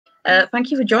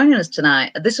Thank you for joining us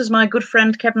tonight. This is my good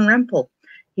friend Kevin Rempel.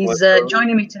 He's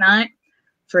joining me tonight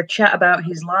for a chat about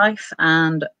his life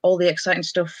and all the exciting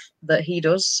stuff that he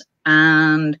does.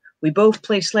 And we both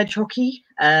play sledge hockey.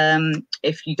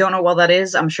 If you don't know what that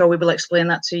is, I'm sure we will explain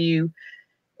that to you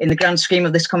in the grand scheme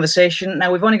of this conversation.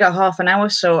 Now, we've only got half an hour,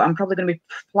 so I'm probably going to be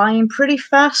flying pretty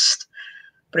fast,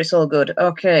 but it's all good.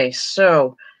 Okay,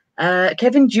 so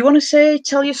Kevin, do you want to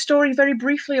tell your story very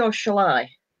briefly, or shall I?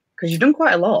 Because you've done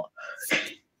quite a lot.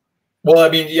 Well, I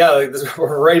mean, yeah,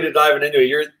 we're ready to dive into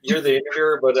it. You're the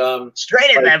interviewer, but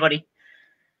straight in there, buddy.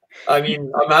 I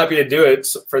mean, I'm happy to do it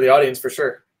for the audience for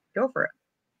sure. Go for it.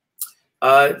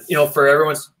 For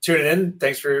everyone tuning in,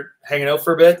 thanks for hanging out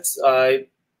for a bit.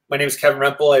 My name is Kevin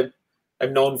Rempel.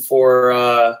 I'm known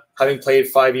for having played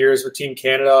 5 years with Team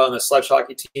Canada on the sledge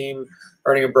hockey team,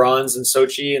 earning a bronze in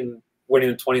Sochi and winning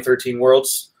the 2013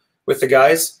 Worlds with the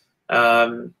guys.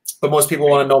 But most people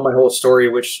want to know my whole story,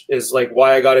 which is like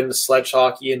why I got into sledge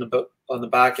hockey on the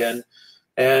back end.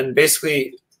 And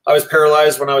basically, I was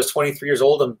paralyzed when I was 23 years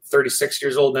old. I'm 36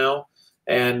 years old now,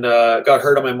 and got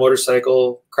hurt on my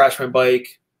motorcycle, crashed my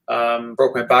bike,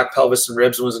 broke my back, pelvis, and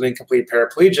ribs, and was an incomplete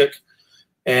paraplegic,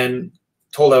 and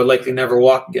told I would likely never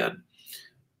walk again.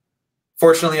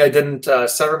 Fortunately, I didn't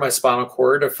sever my spinal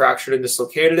cord. I fractured and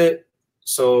dislocated it.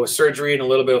 So surgery and a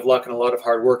little bit of luck and a lot of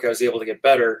hard work, I was able to get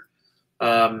better.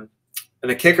 And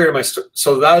the kicker to my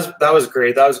so that was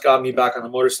great. That got me back on the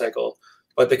motorcycle.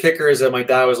 But the kicker is that my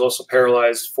dad was also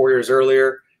paralyzed 4 years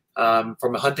earlier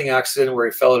from a hunting accident where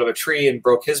he fell out of a tree and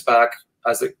broke his back,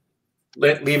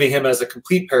 leaving him as a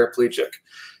complete paraplegic.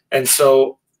 And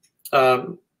so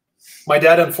my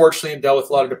dad unfortunately dealt with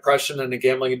a lot of depression and a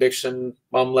gambling addiction.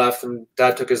 Mom left and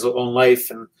dad took his own life,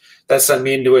 and that sent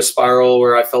me into a spiral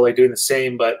where I felt like doing the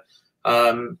same. But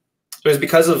it was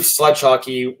because of sledge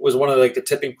hockey was one of the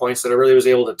tipping points that I really was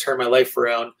able to turn my life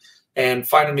around and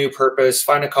find a new purpose,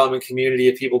 find a common community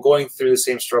of people going through the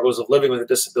same struggles of living with a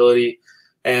disability,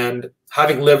 and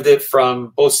having lived it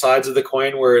from both sides of the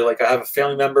coin, where I have a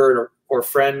family member or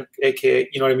friend, aka,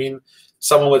 you know what I mean,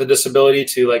 someone with a disability,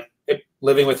 to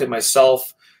living with it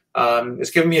myself. It's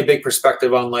given me a big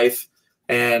perspective on life,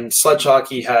 and sledge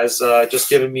hockey has just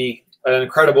given me an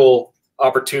incredible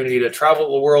opportunity to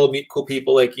travel the world, meet cool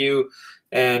people like you,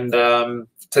 and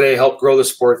today help grow the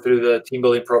sport through the team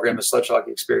building program, the Sledge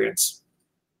Hockey Experience.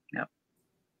 Yeah.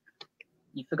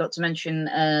 You forgot to mention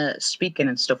speaking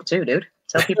and stuff too, dude.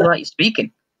 Tell people about your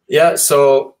speaking. Yeah,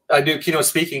 so I do keynote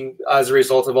speaking as a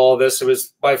result of all of this. It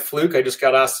was by fluke. I just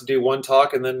got asked to do one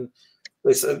talk, and then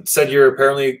they said you're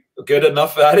apparently good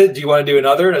enough at it. Do you want to do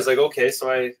another? And I was like, okay.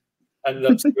 So I ended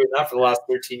up doing that for the last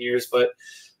 13 years. But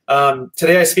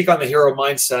today I speak on the hero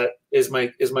mindset is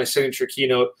my signature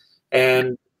keynote.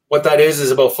 And what that is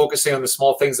about focusing on the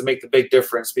small things that make the big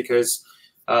difference, because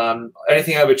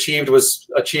anything I've achieved was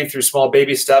achieved through small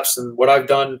baby steps. And what I've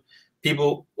done, I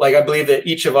believe that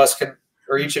each of us can,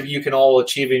 or each of you can all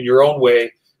achieve in your own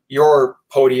way, your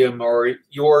podium or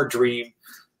your dream.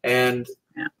 And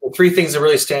the three things that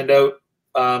really stand out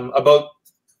about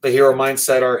the hero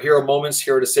mindset are hero moments,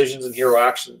 hero decisions, and hero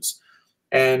actions.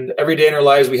 And every day in our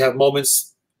lives, we have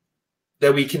moments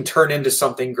that we can turn into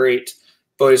something great,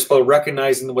 but it's about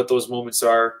recognizing what those moments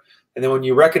are. And then when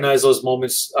you recognize those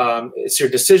moments, it's your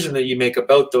decision that you make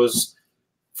about those.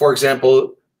 For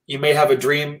example, you may have a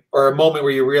dream or a moment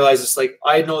where you realize it's like,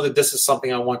 I know that this is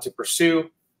something I want to pursue,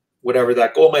 whatever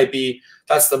that goal might be.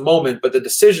 That's the moment. But the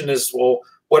decision is, well,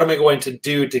 what am I going to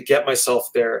do to get myself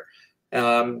there?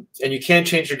 And you can't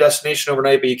change your destination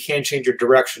overnight, but you can change your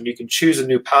direction. You can choose a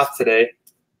new path today.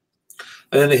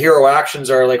 And then the hero actions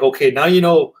are like, okay, now you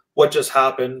know what just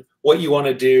happened, what you want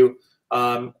to do,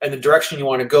 and the direction you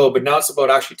want to go. But now it's about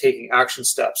actually taking action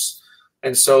steps.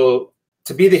 And so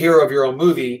to be the hero of your own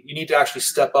movie, you need to actually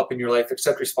step up in your life,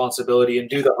 accept responsibility, and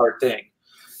do the hard thing.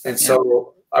 And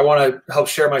so I want to help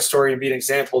share my story and be an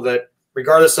example that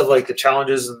regardless of the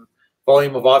challenges and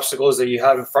volume of obstacles that you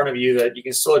have in front of you, that you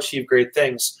can still achieve great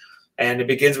things. And it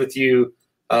begins with you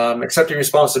accepting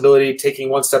responsibility, taking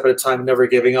one step at a time, never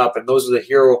giving up. And those are the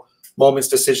hero moments,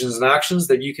 decisions, and actions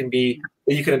that you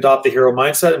can adopt the hero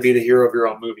mindset and be the hero of your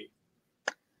own movie.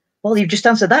 Well, you've just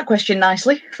answered that question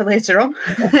nicely for later on.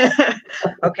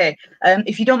 Okay.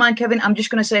 If you don't mind, Kevin, I'm just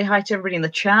going to say hi to everybody in the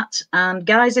chat. And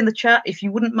guys in the chat, if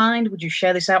you wouldn't mind, would you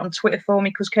share this out on Twitter for me?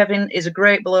 Because Kevin is a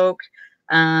great bloke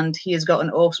and he has got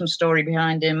an awesome story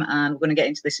behind him. And we're going to get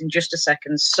into this in just a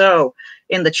second. So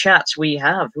in the chat, we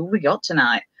have, who we got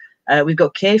tonight? We've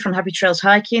got Kay from Happy Trails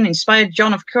Hiking, Inspired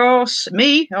John, of course,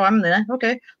 me. Oh, I'm there.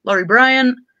 Okay. Laurie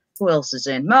Bryant. Who else is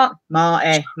in?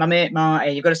 Marty, my mate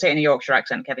Marty. You've got to say it in a Yorkshire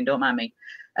accent, Kevin. Don't mind me.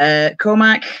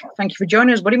 Cormac, thank you for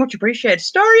joining us, buddy. Much appreciated.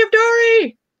 Story of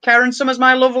Dory. Karen Summers,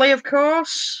 my lovely, of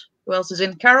course. Who else is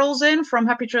in? Carol's in from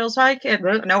Happy Trails Hike.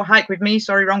 No, Hike with me.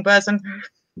 Sorry, wrong person.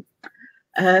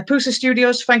 Pusa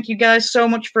Studios, thank you guys so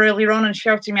much for earlier on and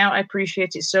shouting me out. I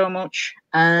appreciate it so much.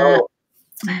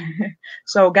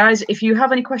 So, guys, if you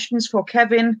have any questions for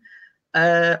Kevin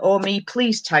or me,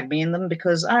 please tag me in them,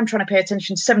 because I'm trying to pay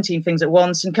attention to 17 things at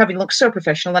once, and Kevin looks so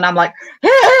professional, and I'm like,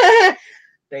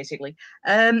 basically.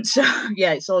 So,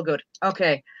 yeah, it's all good.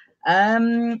 Okay.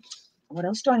 What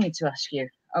else do I need to ask you?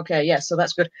 Okay, yeah, so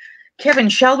that's good. Kevin,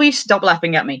 shall we stop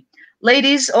laughing at me?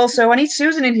 Ladies, also, I need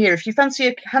Susan in here. If you fancy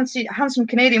a handsome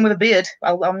Canadian with a beard,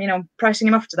 I'm you know, pricing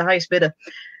him off to the highest bidder.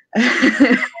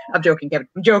 I'm joking, Kevin.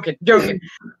 I'm joking.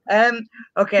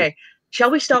 Okay, shall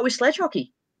we start with sledge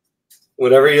hockey?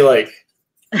 Whatever you like.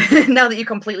 Now that you're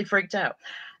completely freaked out.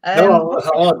 No, I'm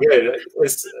all good.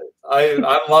 I'm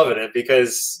loving it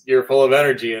because you're full of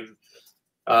energy,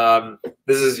 and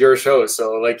this is your show.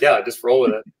 So, like, yeah, just roll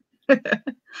with it.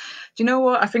 Do you know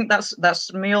what? I think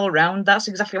that's me all around. That's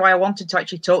exactly why I wanted to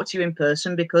actually talk to you in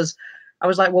person, because I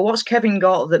was like, well, what's Kevin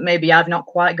got that maybe I've not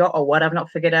quite got, or what I've not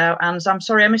figured out? And I'm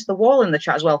sorry, I missed the wall in the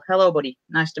chat as well. Hello, buddy.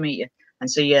 Nice to meet you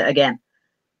and see you again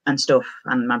and stuff.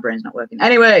 And my brain's not working.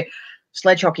 Anyway,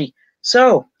 sledge hockey.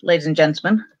 So, ladies and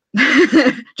gentlemen,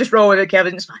 just roll with it,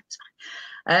 Kevin. It's fine. It's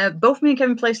fine. Both me and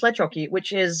Kevin play sledge hockey,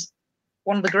 which is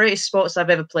one of the greatest sports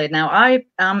I've ever played. Now, I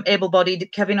am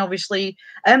able-bodied. Kevin, obviously.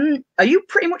 Are you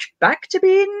pretty much back to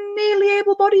being nearly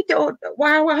able-bodied? Or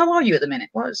how are you at the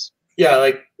minute? Yeah,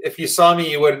 like, if you saw me,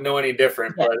 you wouldn't know any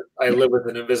different. Yeah. But I live with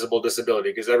an invisible disability,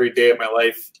 because every day of my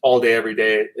life, all day, every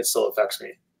day, it still affects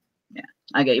me. Yeah,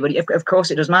 I get you, buddy. Of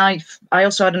course it does. I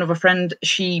also had another friend.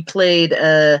 She played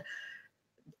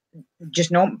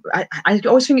just no. I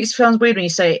always think it sounds weird when you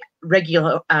say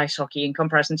regular ice hockey in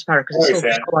comparison to para, because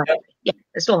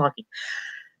it's still hockey.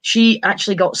 She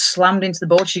actually got slammed into the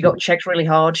board. She got checked really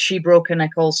hard. She broke her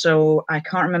neck also. I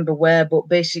can't remember where, but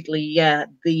basically, yeah,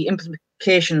 the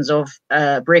implications of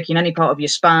breaking any part of your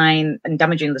spine and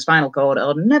damaging the spinal cord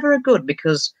are never good,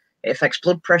 because it affects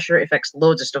blood pressure. It affects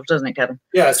loads of stuff, doesn't it, Kevin?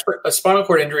 Yeah, a spinal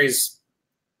cord injury is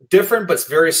different, but it's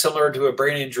very similar to a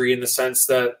brain injury in the sense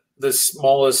that the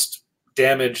smallest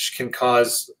damage can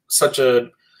cause such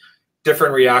a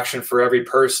different reaction for every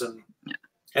person. Yeah.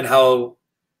 And how,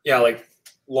 yeah, like,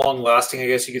 long lasting, I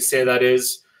guess you could say that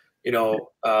is, you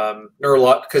know,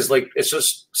 because like it's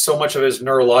just so much of it is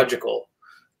neurological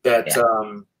that,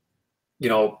 you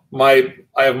know, I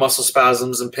have muscle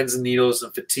spasms and pins and needles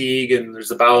and fatigue, and there's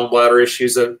the bowel and bladder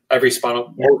issues that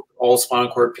all spinal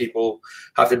cord people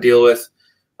have to deal with.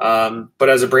 But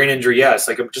as a brain injury, yes,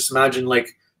 like, just imagine like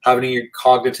having your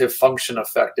cognitive function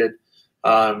affected.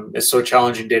 Is so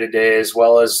challenging day to day, as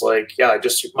well as like, yeah,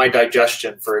 just my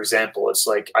digestion, for example. It's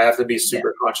like I have to be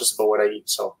super conscious about what I eat.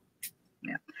 So,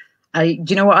 yeah, do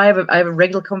you know what? I have a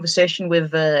regular conversation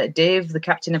with Dave, the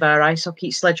captain of our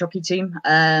sledge hockey team,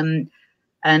 and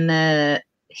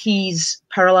he's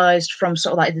paralyzed from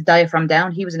sort of like the diaphragm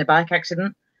down. He was in a bike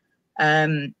accident,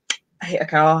 hit a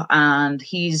car, and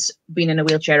he's been in a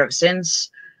wheelchair ever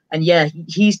since. And yeah,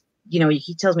 he's, you know,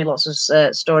 he tells me lots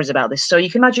of stories about this. So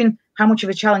you can imagine how much of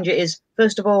a challenge it is,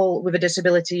 first of all, with a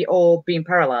disability or being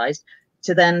paralyzed,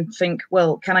 to then think,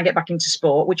 well, can I get back into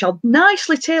sport? Which I'll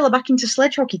nicely tailor back into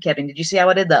sledge hockey, Kevin. Did you see how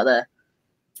I did that there?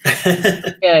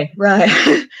 Okay, right.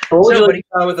 What would you like to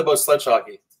start with about sledge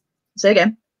hockey? Say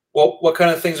again. Well, what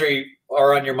kind of things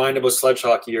are on your mind about sledge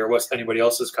hockey, or what's anybody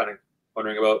else is kind of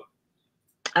wondering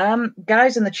about?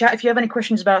 Guys in the chat, if you have any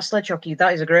questions about sledge hockey,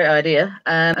 that is a great idea.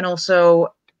 And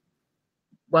also,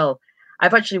 well,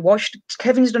 I've actually watched,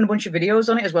 Kevin's done a bunch of videos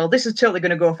on it as well. This is totally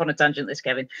going to go off on a tangent, this,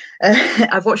 Kevin.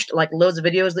 I've watched like loads of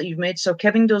videos that you've made. So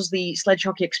Kevin does the sledge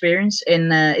hockey experience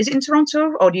in, is it in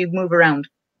Toronto, or do you move around?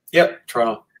 Yep,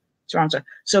 Toronto.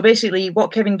 So basically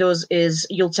what Kevin does is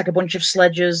you'll take a bunch of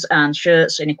sledges and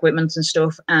shirts and equipment and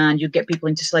stuff, and you get people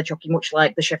into sledge hockey, much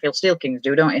like the Sheffield Steelkings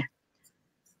do, don't you?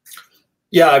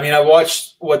 Yeah, I mean, I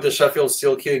watched what the Sheffield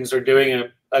Steelkings are doing,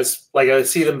 and as like I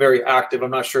see them very active. I'm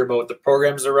not sure about what the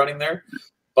programs they're running there,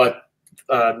 but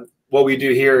what we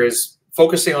do here is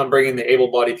focusing on bringing the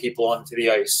able-bodied people onto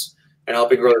the ice and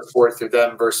helping grow the sport through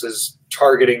them, versus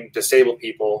targeting disabled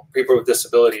people with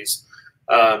disabilities.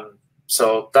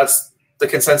 So that's the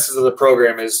consensus of the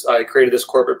program. Is I created this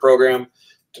corporate program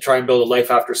to try and build a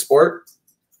life after sport.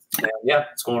 And yeah,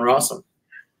 it's going awesome.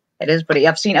 It is, buddy.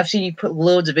 I've seen you put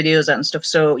loads of videos out and stuff.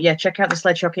 So yeah, check out the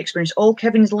sledge hockey experience. All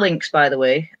Kevin's links, by the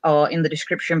way, are in the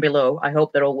description below. I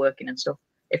hope they're all working and stuff.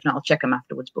 If not, I'll check them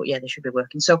afterwards. But yeah, they should be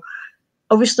working. So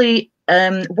obviously,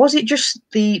 was it just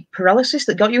the paralysis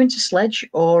that got you into sledge,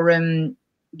 or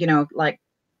you know, like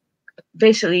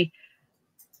basically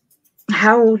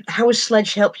how has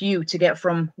Sledge helped you to get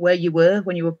from where you were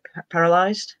when you were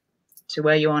paralyzed to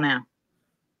where you are now?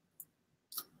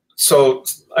 So,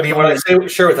 I mean, what I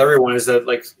share with everyone is that,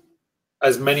 like,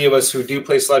 as many of us who do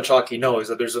play sledge hockey know, is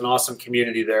that there's an awesome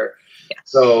community there. Yes.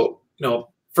 So, you know,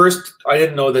 first, I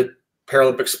didn't know that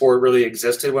Paralympic sport really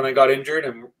existed when I got injured,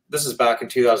 and this is back in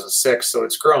 2006, so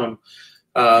it's grown.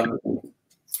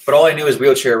 But all I knew is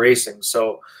wheelchair racing.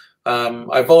 So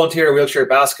I volunteered at wheelchair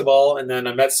basketball, and then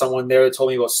I met someone there that told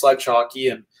me about sledge hockey,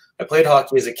 and I played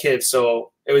hockey as a kid,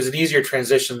 so it was an easier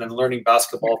transition than learning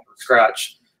basketball from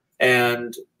scratch.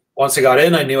 And once I got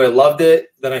in, I knew I loved it.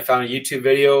 Then I found a YouTube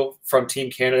video from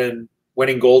Team Canada and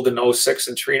winning gold in 06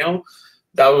 in Torino.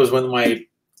 That was when my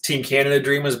Team Canada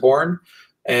dream was born.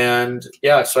 And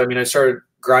yeah, so I mean, I started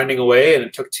grinding away, and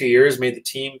it took 2 years, made the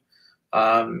team,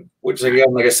 which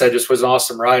again, like I said, just was an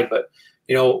awesome ride. But,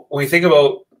 you know, when we think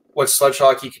about what sledge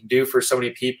hockey can do for so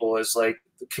many people, is like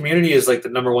the community is like the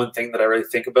 #1 thing that I really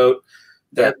think about,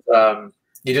 that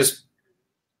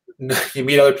you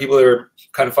meet other people that are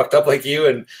kind of fucked up like you,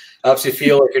 and helps you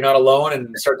feel like you're not alone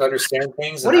and start to understand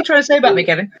things. What are you trying to say about me,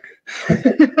 Kevin? You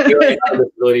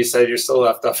disability said you're still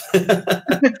left up.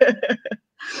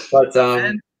 But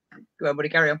go on, buddy,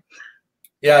 carry on.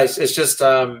 Yeah, it's just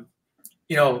you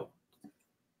know,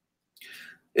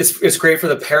 it's great for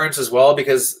the parents as well,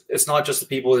 because it's not just the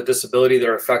people with a disability that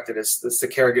are affected. It's the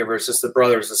caregivers, it's the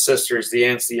brothers, the sisters, the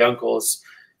aunts, the uncles.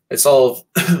 It's all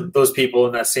of those people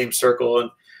in that same circle,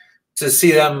 and to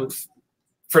see them,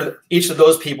 for each of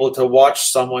those people to watch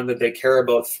someone that they care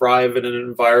about thrive in an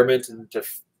environment and to,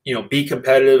 you know, be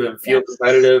competitive and feel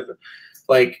competitive.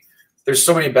 Like, there's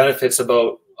so many benefits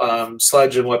about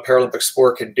sledge and what Paralympic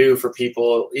sport can do for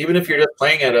people. Even if you're just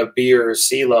playing at a B or a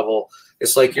C level,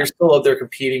 it's like you're still out there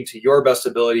competing to your best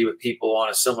ability with people on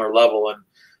a similar level.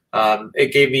 And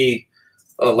it gave me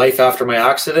a life after my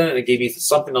accident, and it gave me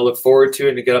something to look forward to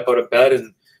and to get up out of bed.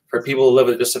 And for people who live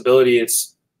with a disability,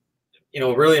 it's, you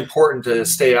know, really important to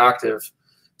stay active.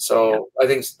 So I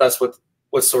think that's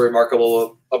what's so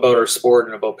remarkable about our sport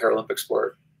and about Paralympic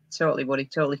sport. Totally, buddy.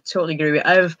 Totally agree with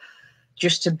you. I've,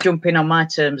 just to jump in on my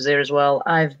terms there as well,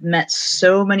 I've met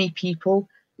so many people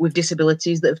with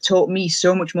disabilities that have taught me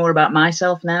so much more about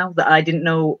myself now that I didn't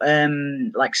know,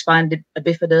 like spina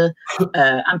bifida,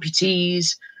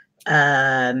 amputees,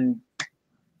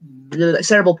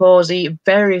 cerebral palsy,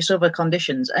 various other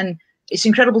conditions. And it's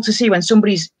incredible to see when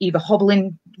somebody's either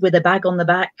hobbling with a bag on the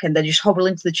back and they just hobble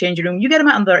into the changing room. You get them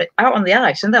out on the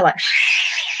ice, and they're like,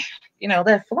 you know,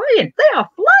 they're flying. They are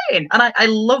flying, and I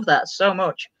love that so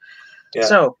much. Yeah.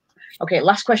 So, okay,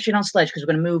 last question on sledge, because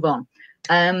we're going to move on.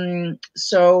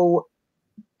 So,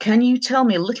 can you tell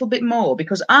me a little bit more?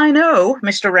 Because I know,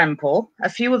 Mr. Rempel, a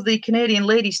few of the Canadian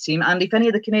ladies team, and if any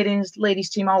of the Canadian ladies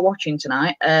team are watching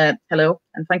tonight, hello,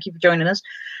 and thank you for joining us.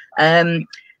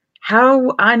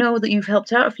 How I know that you've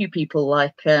helped out a few people,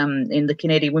 like in the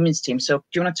Canadian women's team. So do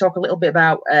you want to talk a little bit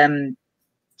about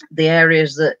the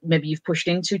areas that maybe you've pushed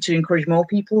into to encourage more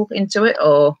people into it?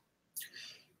 Or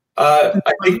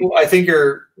I think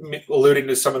you're alluding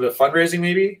to some of the fundraising,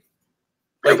 maybe.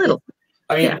 Like, a little.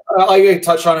 I mean, yeah. I can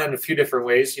touch on it in a few different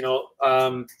ways. You know,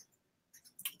 well,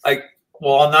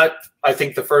 on that, I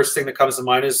think the first thing that comes to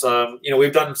mind is, you know,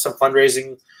 we've done some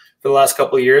fundraising for the last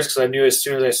couple of years, because I knew as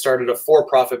soon as I started a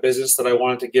for-profit business that I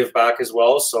wanted to give back as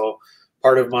well. So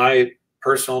part of my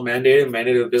personal mandate and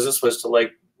mandate of the business was to,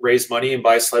 like, raise money and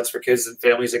buy sleds for kids and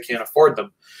families that can't afford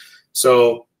them.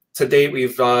 So to date,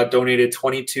 we've donated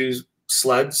 22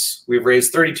 sleds. We've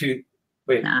raised 32.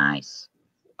 Wait. Nice.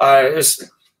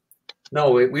 No,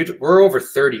 we're over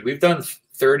 30. We've done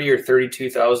 30 or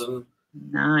 32,000.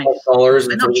 Nice. Dollars.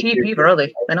 They're not cheap either, are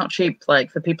they? They're not cheap.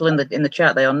 Like, for people in the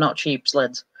chat, they are not cheap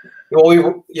sleds.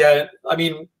 Well, yeah, I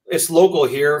mean, it's local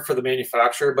here for the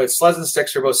manufacturer, but sleds and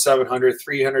sticks are about $700,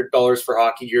 $300 for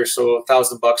hockey gear. So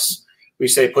 $1,000, we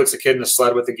say, puts a kid in a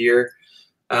sled with the gear.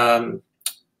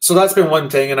 So that's been one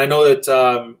thing. And I know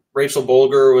that Rachel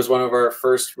Bolger was one of our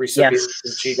first recipients. Yes.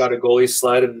 And she got a goalie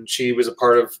sled, and she was a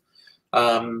part of,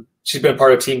 she's been a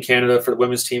part of Team Canada for the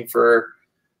women's team for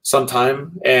some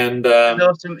time. And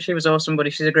she was awesome,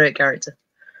 buddy. She's a great character.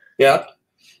 Yeah.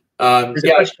 There's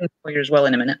a question for you as well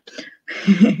in a minute.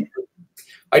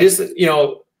 I just, you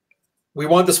know, we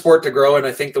want the sport to grow, and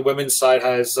I think the women's side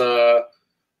has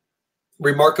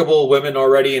remarkable women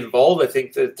already involved. I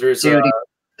think that there's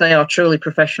they are truly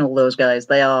professional, those guys.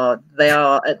 They are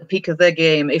at the peak of their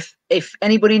game. If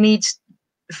anybody needs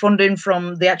funding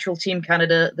from the actual Team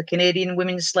Canada, the Canadian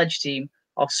women's sledge team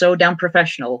are so damn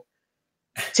professional.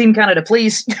 Team Canada,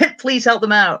 please please help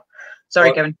them out.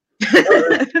 Sorry, Kevin.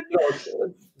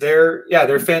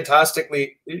 they're fantastic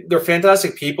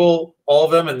people, all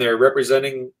of them, and they're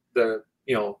representing the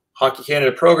Hockey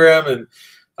Canada program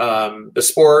and the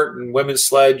sport and women's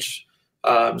sledge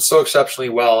so exceptionally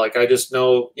well. Like, I just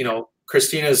know,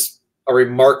 Christina's a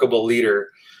remarkable leader,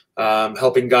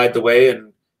 helping guide the way.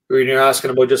 And when you're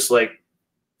asking about just like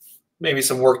maybe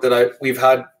some work that we've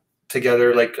had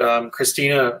together, like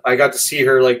Christina, I got to see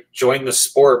her like join the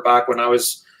sport back when I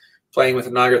was playing with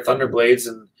the Niagara Thunderblades,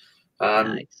 and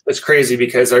nice. It's crazy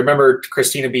because I remember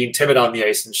Christina being timid on the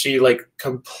ice, and she like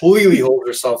completely holds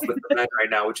herself with the men right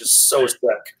now, which is so sick.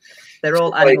 They're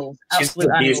all animals. She's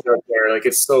the beast out there. Like,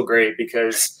 it's so great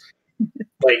because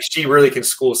like she really can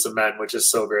school some men, which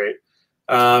is so great.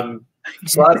 So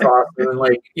that's awesome. And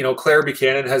like, Claire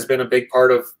Buchanan has been a big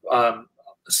part of our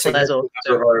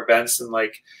events, and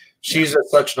like she's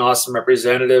such an awesome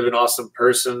representative, an awesome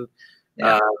person.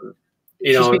 Yeah.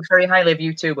 She speaks very highly of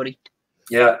you too, buddy.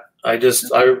 Yeah, I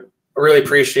really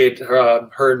appreciate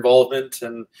her involvement,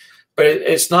 but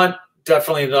it's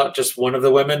definitely not just one of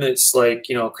the women. It's like,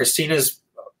 Christina's,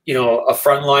 a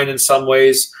front line in some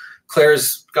ways.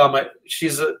 Claire's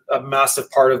she's a massive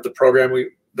part of the program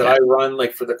that I run,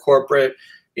 like for the corporate.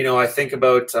 I think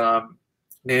about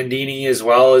Nandini as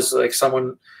well as like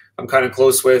someone I'm kind of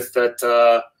close with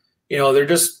that,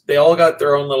 they all got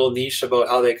their own little niche about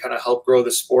how they kind of help grow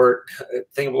the sport.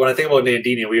 When I think about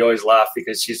Nandini, we always laugh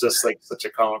because she's just like such a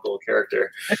comical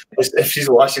character. If she's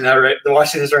watching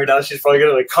this right now, she's probably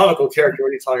gonna like, comical character. What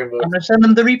are you talking about? I'm gonna send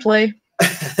them the replay.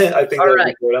 I think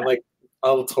that's good. I'm like,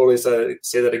 I'll totally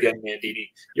say that again, Nandini.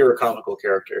 You're a comical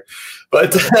character.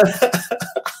 But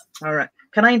all right.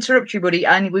 Can I interrupt you, buddy?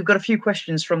 And we've got a few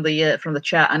questions from the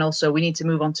chat, and also we need to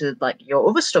move on to like your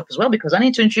other stuff as well, because I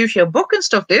need to introduce your book and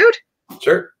stuff, dude.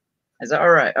 Sure. Is that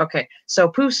all right? Okay. So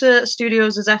Pusa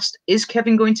Studios has asked, is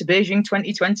Kevin going to Beijing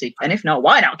 2020? And if not,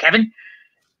 why not, Kevin?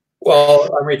 Well,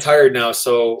 I'm retired now,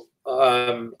 so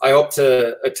I hope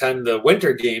to attend the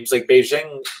Winter Games. Like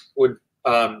Beijing would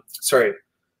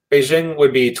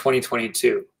be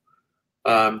 2022.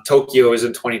 Tokyo is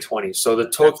in 2020. So the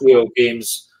Tokyo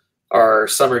Games are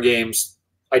summer games.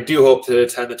 I do hope to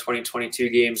attend the 2022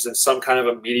 games in some kind of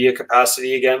a media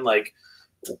capacity again. Like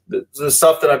the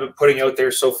stuff that I've been putting out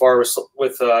there so far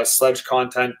with Sledge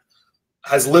content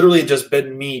has literally just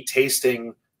been me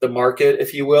tasting the market,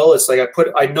 if you will. It's like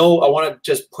I know I want to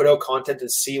just put out content and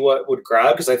see what would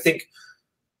grab, because I think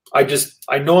I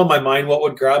know in my mind what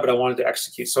would grab, but I wanted to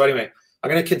execute. So anyway, I'm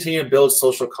going to continue to build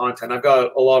social content. I've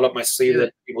got a lot up my sleeve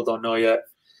that people don't know yet.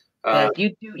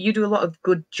 You do a lot of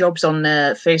good jobs on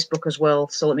Facebook as well.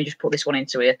 So let me just put this one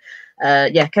into here.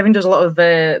 Yeah, Kevin does a lot of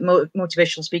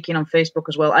motivational speaking on Facebook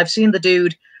as well. I've seen the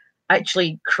dude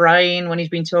actually crying when he's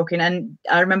been talking, and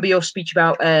I remember your speech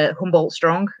about Humboldt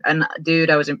Strong, and dude,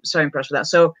 I was so impressed with that.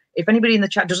 So if anybody in the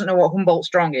chat doesn't know what Humboldt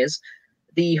Strong is,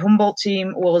 the Humboldt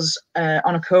team was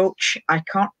on a coach. I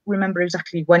can't remember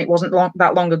exactly when. It wasn't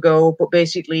that long ago, but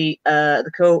basically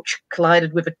the coach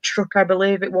collided with a truck, I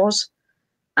believe it was,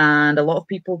 and a lot of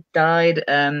people died.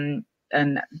 And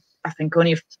I think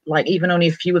only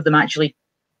a few of them actually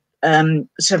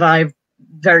survived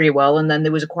very well. And then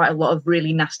there was quite a lot of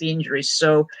really nasty injuries.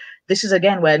 So this is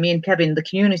again where me and Kevin, the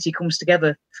community, comes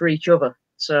together for each other.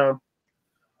 So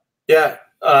yeah.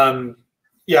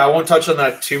 Yeah, I won't touch on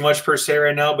that too much per se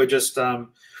right now, but just, I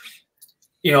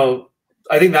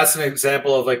think that's an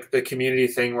example of like the community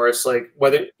thing where it's like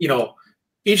whether,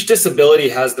 each disability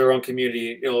has their own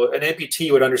community. An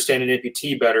amputee would understand an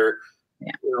amputee better,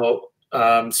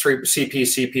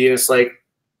 CP, and it's like,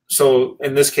 so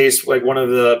in this case, like one of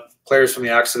the players from the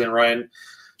accident, Ryan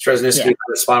Stresniski, had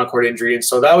a spinal cord injury. And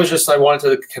so that was just, I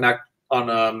wanted to connect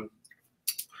on,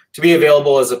 to be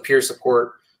available as a peer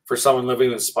support for someone living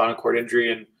with a spinal cord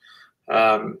injury. And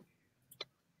I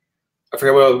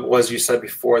forget what it was you said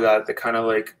before that, the kind of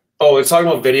like, it's talking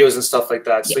about videos and stuff like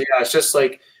that. So yeah, it's just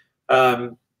like,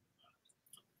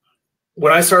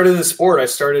 when I started in the sport, I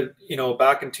started,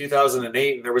 back in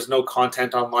 2008, and there was no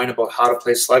content online about how to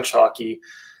play sledge hockey.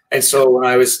 And so when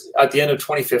I was at the end of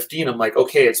 2015, I'm like,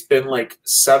 okay, it's been like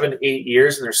 7-8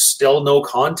 years and there's still no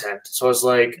content. So I was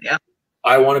like,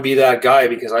 I want to be that guy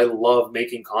because I love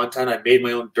making content. I made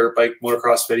my own dirt bike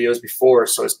motocross videos before,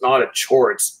 so it's not a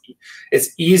chore.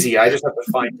 It's easy. I just have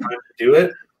to find time to do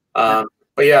it.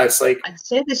 But yeah, it's like, I'd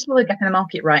say there's still a gap in the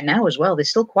market right now as well. There's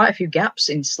still quite a few gaps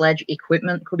in sledge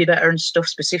equipment. Could be better and stuff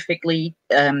specifically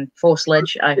for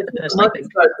sledge. I personally think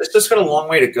it's just got a long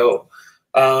way to go.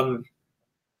 Don't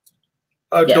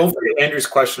forget Andrew's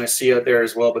question. I see out there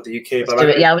as well, but the UK. But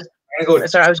I was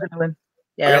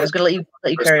going to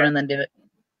let you carry on and then do it.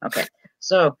 Okay.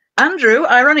 So Andrew,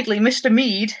 ironically, Mr.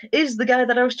 Mead is the guy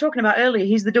that I was talking about earlier.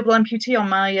 He's the double amputee on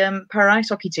my para ice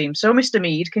hockey team. So, Mr.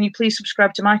 Mead, can you please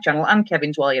subscribe to my channel and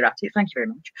Kevin's while you're at it? Thank you very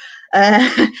much.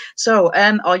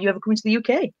 Are you ever coming to the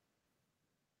UK?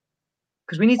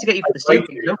 Because we need to get you for the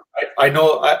Steelkings. I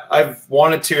know I've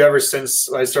wanted to ever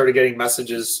since I started getting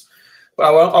messages. But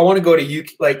I want to go to UK.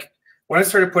 Like when I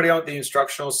started putting out the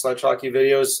instructional sledge hockey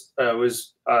videos, it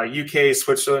was UK,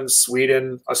 Switzerland,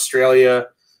 Sweden, Australia,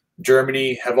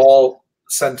 Germany have all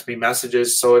sent me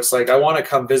messages. So it's like I want to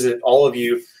come visit all of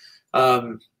you.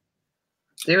 Do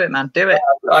it, man. Do it.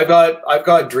 I've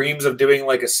got dreams of doing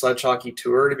like a sledge hockey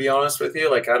tour. To be honest with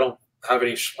you, like I don't have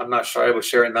any. I'm not shy about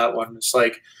sharing that one. It's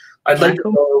like I'd like to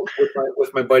go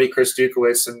with my buddy Chris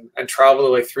Dukowitz and travel to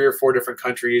like 3 or 4 different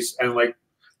countries and like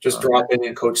just drop in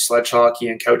and coach sledge hockey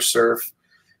and couch surf.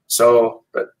 So,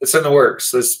 but it's in the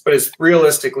works. But it's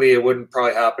realistically, it wouldn't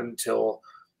probably happen until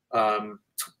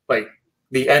like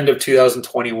the end of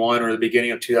 2021 or the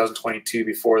beginning of 2022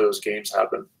 before those games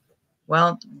happen.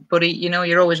 Well, buddy, you know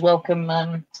you're always welcome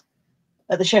at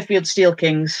the Sheffield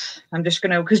Steelkings. I'm just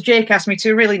gonna because Jake asked me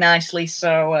to really nicely.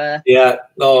 So yeah,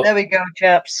 no. There we go,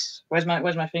 chaps. Where's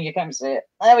my finger? Can't see it.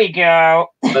 There we go.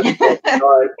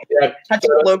 Yeah,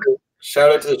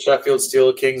 shout out to the Sheffield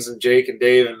Steelkings and Jake and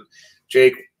Dave. And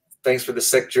Jake, thanks for the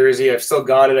sick jersey. I've still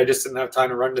got it. I just didn't have time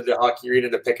to run to the hockey arena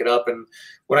to pick it up. And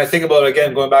when I think about it,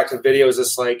 again, going back to the videos,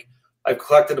 it's like I've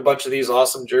collected a bunch of these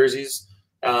awesome jerseys.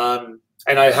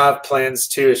 And I have plans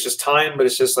too. It's just time, but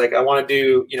it's just like I want to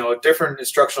do, you know, different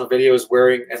instructional videos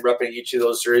wearing and repping each of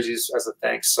those jerseys as a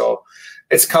thanks. So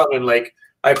it's coming. Like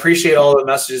I appreciate all the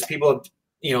messages. People,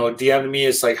 you know, DM me.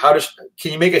 It's like,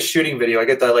 can you make a shooting video? I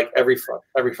get that like every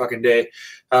fucking day.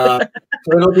 So I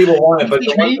know people want it, but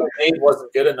the one I made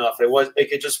wasn't good enough.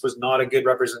 It just was not a good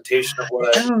representation of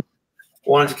what I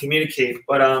wanted to communicate.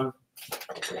 But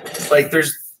like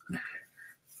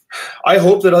I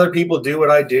hope that other people do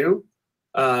what I do.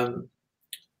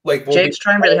 Like Jake's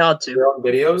trying really hard to their own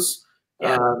videos.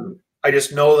 Yeah. I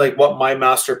just know like what my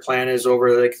master plan is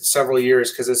over like several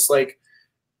years, because it's like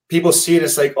people see it,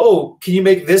 it's like, oh, can you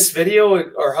make this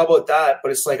video or how about that?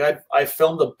 But it's like I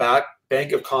filmed a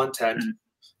bank of content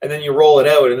and then you roll it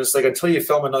out, and it's like until you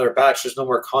film another batch, there's no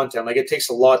more content. Like it takes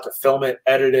a lot to film it,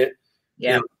 edit it, you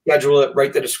know, schedule it,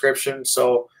 write the description.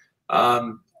 So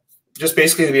just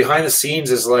basically the behind the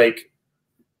scenes is like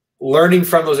learning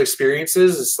from those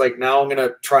experiences. It's like now I'm going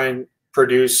to try and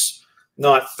produce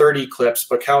not 30 clips,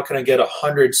 but how can I get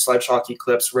 100 sledge hockey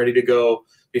clips ready to go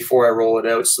before I roll it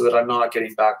out so that I'm not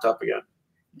getting backed up again.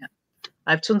 Yeah.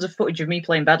 I have tons of footage of me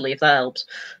playing badly, if that helps.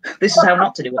 This is how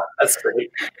not to do it. That's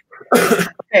great.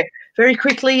 Okay, very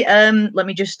quickly, let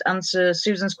me just answer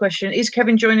Susan's question. Is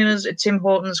Kevin joining us at Tim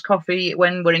Hortons Coffee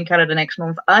when we're in Canada next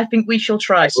month? I think we shall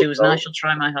try, Susan. I shall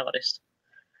try my hardest.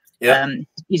 Yeah,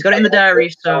 he's got it in the diary,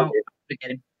 so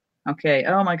forget him. Okay.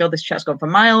 Oh my God, this chat's gone for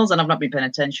miles, and I've not been paying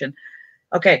attention.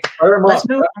 Okay, let's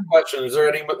move on. Question. Is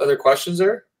there any other questions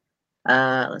there?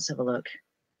 Let's have a look.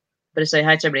 Better say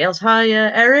hi to everybody else. Hi,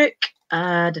 Eric.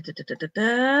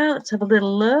 Let's have a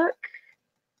little look.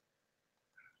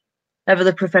 Ever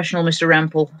the professional, Mr.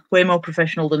 Rempel. Way more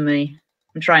professional than me.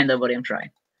 I'm trying though, buddy. I'm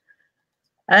trying.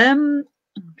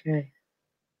 Okay.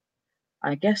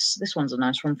 I guess this one's a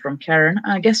nice one from Karen.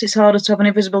 I guess it's harder to have an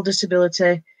invisible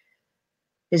disability.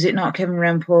 Is it not, Kevin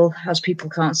Rempel, as people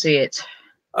can't see it?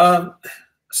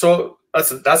 So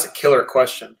that's a killer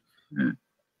question.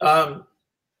 My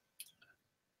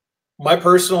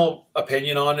personal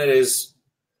opinion on it is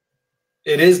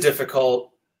difficult.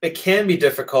 It can be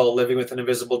difficult living with an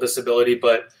invisible disability,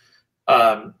 but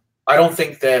I don't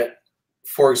think that,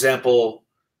 for example,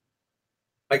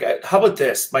 like, how about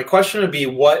this? My question would be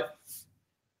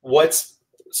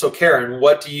so Karen,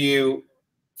 what do you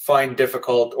find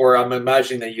difficult? Or I'm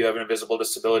imagining that you have an invisible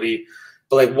disability,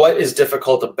 but like, what is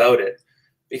difficult about it?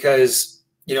 Because,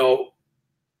 you know,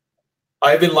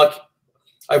 I've been lucky.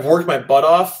 I've worked my butt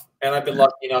off, and I've been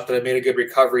lucky enough that I made a good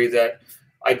recovery, that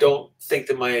I don't think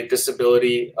that my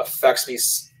disability affects me.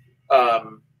 How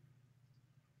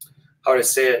would I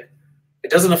say it? It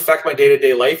doesn't affect my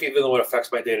day-to-day life, even though it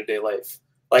affects my day-to-day life.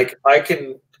 Like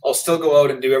I'll still go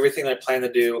out and do everything I plan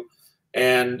to do.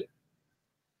 And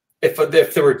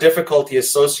if there were difficulty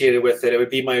associated with it, it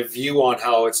would be my view on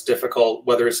how it's difficult,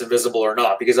 whether it's invisible or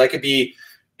not, because I could be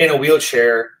in a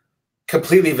wheelchair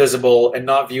completely visible and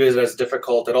not view it as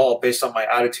difficult at all based on my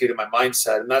attitude and my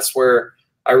mindset. And that's where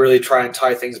I really try and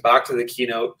tie things back to the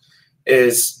keynote,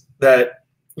 is that,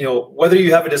 you know, whether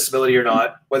you have a disability or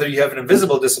not, whether you have an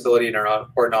invisible disability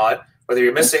or not, whether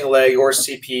you're missing a leg or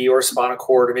CP or spinal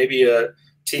cord or maybe a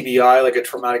TBI, like a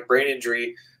traumatic brain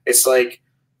injury, it's like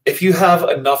if you have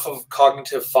enough of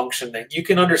cognitive function that you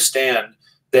can understand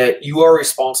that you are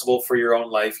responsible for your own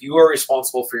life, you are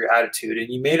responsible for your attitude, and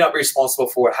you may not be responsible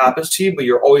for what happens to you, but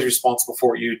you're always responsible for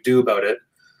what you do about it.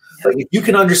 Like, if you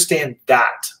can understand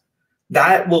that,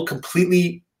 that will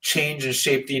completely change and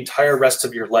shape the entire rest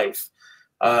of your life.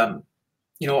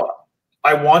 You know,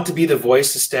 I want to be the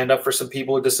voice to stand up for some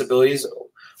people with disabilities,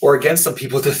 or against some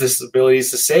people with disabilities,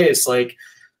 to say it's like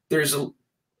there's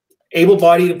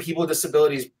able-bodied and people with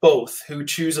disabilities both who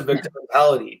choose a victim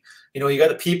mentality. You know, you got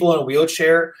the people in a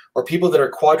wheelchair or people that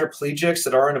are quadriplegics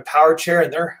that are in a power chair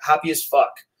and they're happy as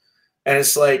fuck. And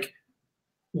it's like,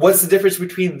 what's the difference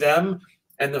between them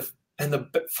and the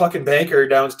fucking banker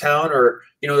downtown, or,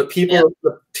 you know, the people,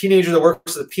 the teenager that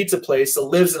works at the pizza place that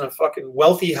lives in a fucking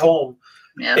wealthy home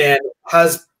and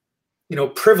has, you know,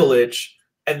 privilege,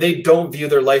 and they don't view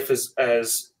their life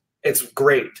as it's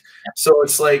great. So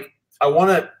it's like,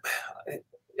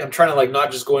 I'm trying to like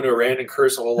not just go into a rant and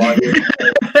curse a whole lot here.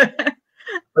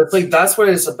 But it's like, that's what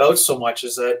it's about so much,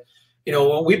 is that, you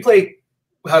know, when we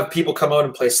have people come out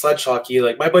and play sledge hockey,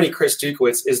 like my buddy Chris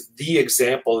Dukowitz is the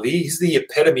example. He's the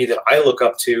epitome that I look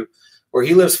up to, where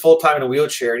he lives full-time in a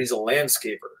wheelchair and he's a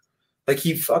landscaper. Like,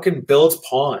 he fucking builds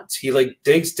ponds. He like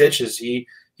digs ditches. He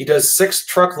does 6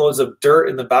 truckloads of dirt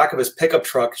in the back of his pickup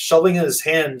truck, shoveling in his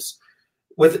hands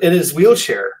in his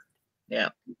wheelchair. Yeah.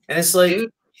 And it's like,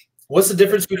 what's the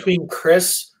difference between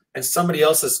Chris and somebody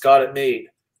else that's got it made?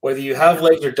 Whether you have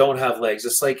legs or don't have legs,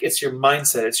 it's like, it's your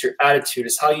mindset, it's your attitude,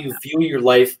 it's how you view your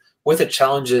life with the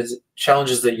challenges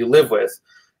that you live with.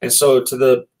 And so, to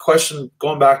the question,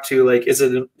 going back to like, is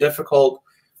it difficult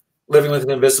living with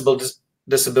an invisible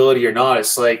disability or not?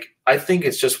 It's like, I think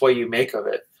it's just what you make of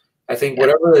it. I think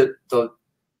whatever the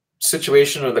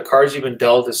situation or the cards you've been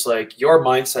dealt, it's like your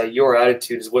mindset, your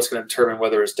attitude is what's going to determine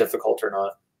whether it's difficult or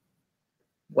not.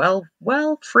 Well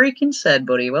freaking said,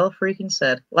 buddy. Well freaking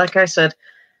said. Like I said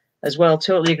as well,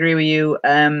 totally agree with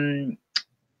you.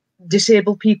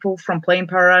 Disabled people from playing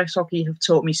para ice hockey have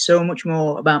taught me so much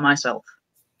more about myself,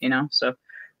 you know. So,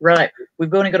 right,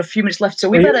 we've only got a few minutes left, so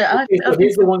we better.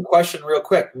 Here's the one question, real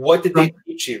quick. What did they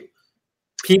teach you?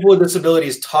 People with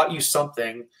disabilities taught you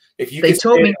something. If you, they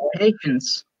taught me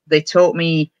patience. They taught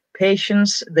me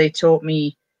patience. They taught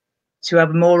me to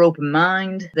have a more open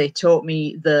mind. They taught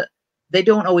me that they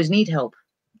don't always need help.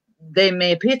 They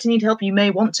may appear to need help. You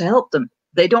may want to help them.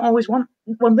 They don't always want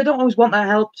that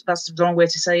help. That's the wrong way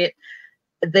to say it.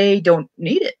 They don't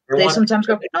need it. They sometimes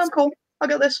go, "No, I'm cool. I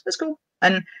got this. It's cool."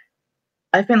 And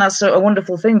I think that's a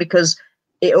wonderful thing, because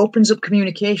it opens up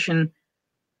communication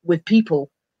with people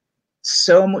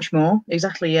so much more.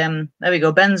 Exactly. There we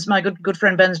go. My good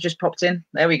friend Ben's just popped in.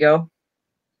 There we go.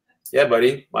 Yeah,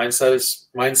 buddy.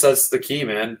 Mindset's the key,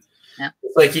 man. Yeah.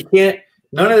 It's like, you can't.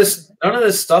 None of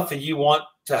this stuff that you want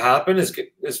to happen is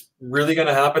really going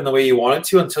to happen the way you want it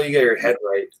to until you get your head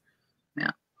right. Yeah.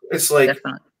 It's like,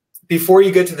 definitely, before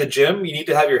you get to the gym, you need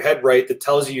to have your head right that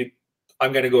tells you,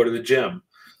 I'm going to go to the gym.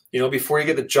 You know, before you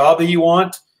get the job that you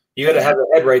want, you got to have the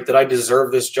head right that I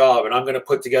deserve this job, and I'm going to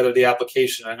put together the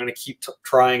application. I'm going to keep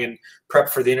trying and prep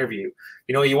for the interview.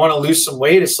 You know, you want to lose some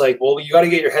weight. It's like, well, you got to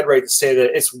get your head right to say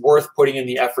that it's worth putting in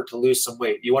the effort to lose some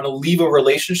weight. You want to leave a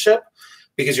relationship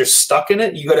because you're stuck in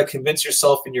it. You got to convince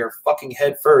yourself in your fucking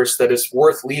head first that it's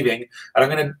worth leaving. And I'm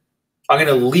going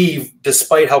to leave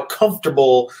despite how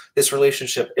comfortable this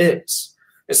relationship is.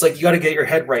 It's like, you got to get your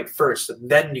head right first, and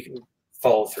then you can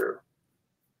follow through.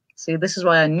 See, this is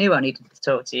why I knew I needed to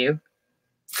talk to you.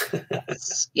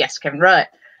 Yes, Kevin, right.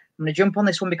 I'm going to jump on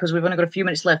this one because we've only got a few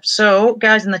minutes left. So,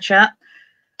 guys in the chat,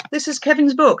 this is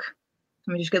Kevin's book.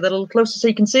 Let me just get that a little closer so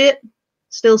you can see it.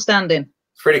 Still standing.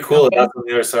 It's pretty cool. Okay. That's on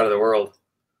the other side of the world.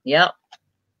 Yep.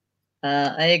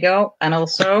 There you go. And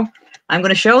also, I'm going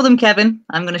to show them, Kevin.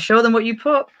 I'm going to show them what you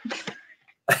put.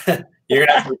 You're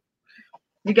gonna have to...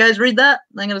 You guys read that?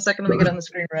 Hang on a second. Let me get on the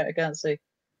screen right. I can't see.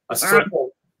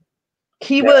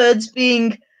 Keywords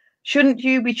being, shouldn't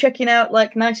you be checking out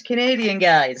like nice Canadian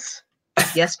guys?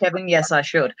 Yes, Kevin. Yes, I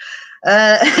should.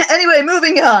 Anyway,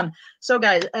 moving on. So,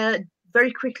 guys,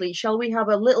 very quickly, shall we have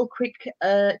a little quick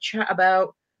chat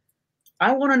about?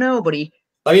 I want to know, buddy.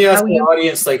 Let me ask the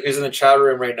audience, like, who's in the chat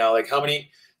room right now? Like, how many?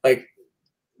 Like,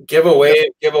 give a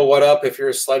what up if you're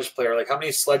a Sledge player. Like, how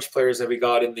many Sledge players have we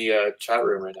got in the chat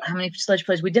room right now? How many Sledge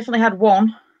players? We definitely had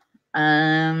one.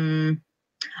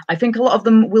 I think a lot of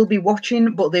them will be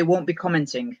watching, but they won't be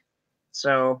commenting.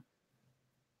 So,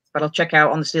 but I'll check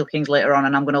out on the Steelkings later on,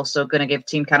 and I'm also going to give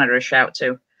Team Canada a shout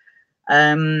too.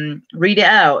 Read it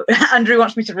out. Andrew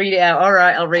wants me to read it out. All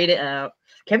right, I'll read it out.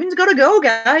 Kevin's got to go,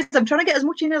 guys. I'm trying to get as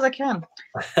much in as I can.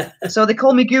 So they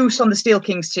call me Goose on the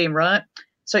Steelkings team, right?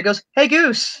 So it goes, "Hey,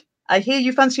 Goose, I hear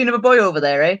you fancy another boy over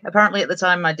there, eh? Apparently at the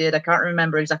time I did. I can't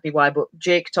remember exactly why, but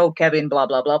Jake told Kevin, blah,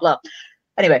 blah, blah, blah.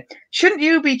 Anyway, shouldn't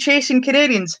you be chasing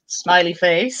Canadians? Smiley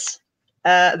face.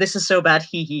 This is so bad.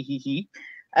 He, he, he, he.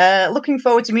 Looking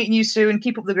forward to meeting you soon.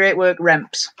 Keep up the great work,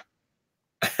 Remps.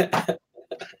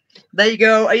 There you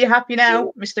go. Are you happy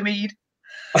now, Mr. Mead?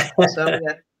 So,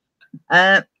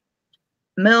 yeah.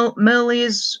 Merle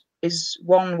is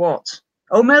one what?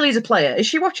 Oh, Merle's a player. Is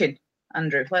she watching?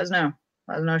 Andrew, let us know.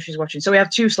 Let us know if she's watching. So we have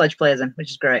 2 Sledge players in,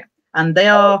 which is great. And they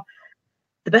are,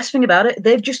 the best thing about it,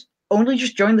 they've only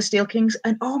just joined the Steelkings,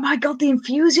 and oh my God, the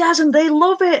enthusiasm, they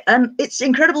love it. And it's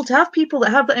incredible to have people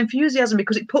that have that enthusiasm,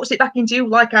 because it puts it back into you,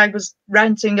 like I was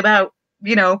ranting about,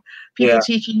 you know, people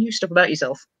teaching you stuff about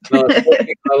yourself. No,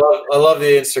 I love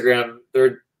the Instagram.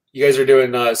 You guys are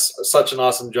doing such an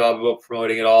awesome job about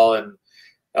promoting it all, and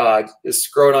it's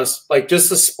growing on, like, just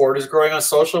the sport is growing on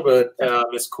social, but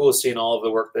it's cool seeing all of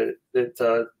the work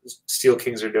that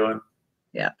Steelkings are doing.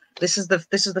 Yeah, this is the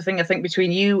thing. I think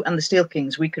between you and the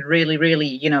Steelkings, we could really, really,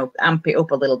 you know, amp it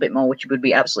up a little bit more, which would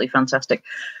be absolutely fantastic.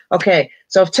 Okay,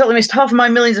 so I've totally missed half of my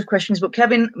millions of questions, but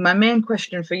Kevin, my main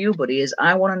question for you, buddy, is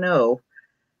I want to know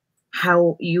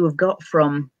how you have got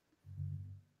from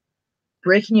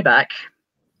breaking your back,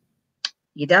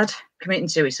 your dad committing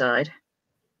suicide,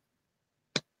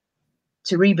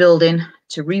 to rebuilding,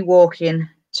 to rewalking,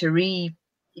 to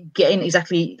getting,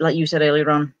 exactly like you said earlier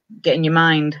on, getting your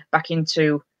mind back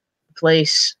into a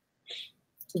place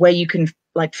where you can,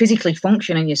 like, physically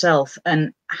function in yourself.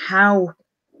 And how,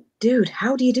 dude,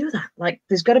 how do you do that? Like,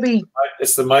 there's got to be...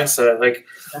 It's the mindset. Like,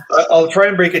 I'll try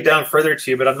and break it down further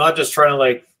to you, but I'm not just trying to,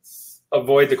 like,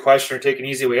 avoid the question or take an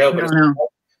easy way out. But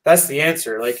that's the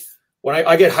answer. Like, when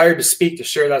I get hired to speak, to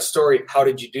share that story, how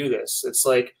did you do this? It's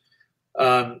like,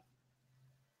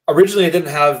 originally I didn't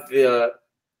have the...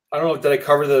 I don't know, did I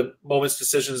cover the moments,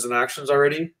 decisions, and actions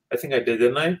already? I think I did,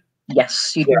 didn't I?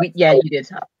 Yes, you did. Yeah, you did.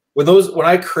 When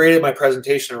I created my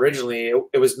presentation originally,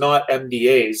 it was not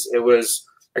MDAs. It was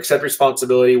accept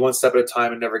responsibility, one step at a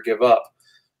time, and never give up.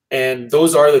 And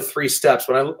those are the 3 steps.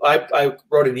 When I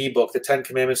wrote an ebook, The 10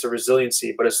 Commandments of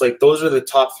Resiliency, but it's like those are the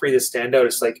top 3 that stand out.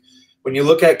 It's like when you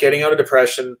look at getting out of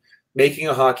depression, making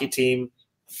a hockey team,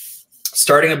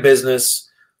 starting a business,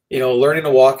 you know, learning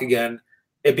to walk again,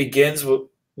 it begins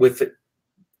with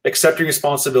accepting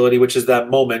responsibility, which is that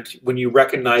moment when you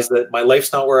recognize that my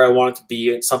life's not where I want it to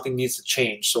be and something needs to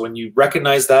change. So when you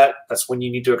recognize that, that's when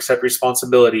you need to accept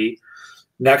responsibility.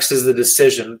 Next is the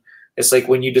decision. It's like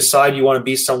when you decide you want to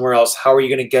be somewhere else, how are you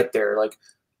going to get there? Like,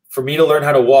 for me to learn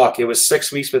how to walk, it was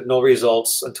 6 weeks with no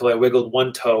results until I wiggled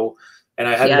one toe, and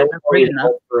I had no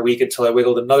results for a week until I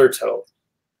wiggled another toe.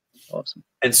 Awesome.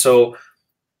 And so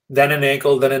then an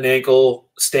ankle,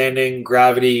 standing,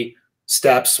 gravity,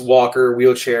 steps, walker,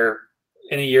 wheelchair,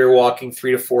 in a year walking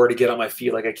 3 to 4 to get on my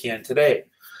feet like I can today.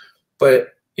 But,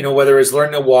 you know, whether it's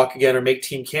learning to walk again or make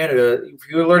Team Canada, if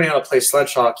you're learning how to play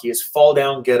sledge hockey, it's fall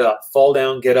down, get up, fall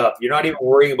down, get up. You're not even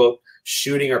worrying about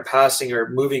shooting or passing or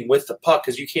moving with the puck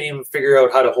because you can't even figure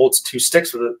out how to hold 2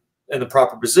 sticks with it in the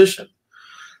proper position.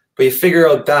 But you figure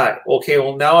out that, okay,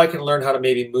 well, now I can learn how to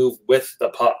maybe move with the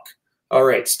puck. All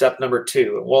right, step number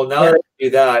 2. Well, now that I do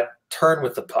that, turn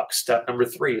with the puck, step number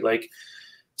 3. Like,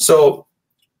 so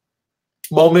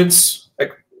moments,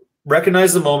 like,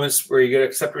 recognize the moments where you get to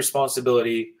accept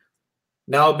responsibility.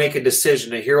 Now make a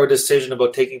decision, a hero decision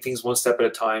about taking things one step at a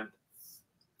time.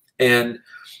 And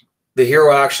the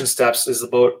hero action steps is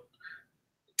about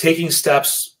taking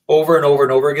steps over and over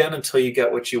and over again until you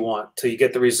get what you want, until you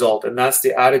get the result. And that's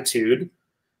the attitude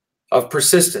of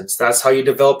persistence. That's how you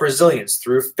develop resilience,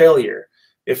 through failure.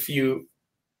 If you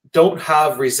don't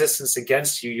have resistance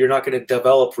against you, you're not going to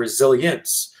develop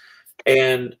resilience.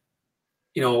 And,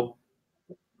 you know,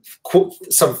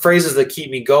 some phrases that keep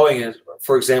me going is,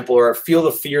 for example, are feel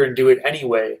the fear and do it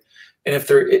anyway. And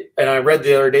and I read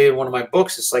the other day in one of my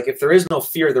books, it's like, if there is no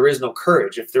fear, there is no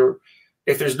courage. If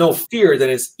there's no fear, then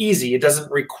it's easy. It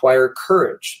doesn't require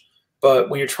courage. But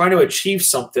when you're trying to achieve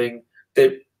something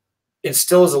that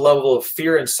instills a level of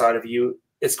fear inside of you,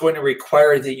 it's going to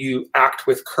require that you act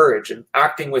with courage. And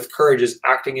acting with courage is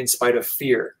acting in spite of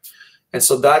fear. And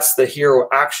so that's the hero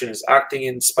action, is acting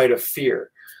in spite of fear.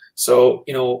 So,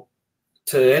 you know,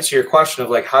 to answer your question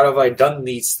of like, how have I done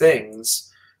these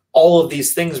things? All of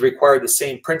these things required the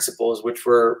same principles, which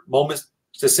were moments,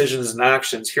 decisions, and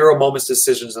actions, hero moments,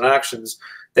 decisions, and actions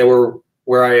that were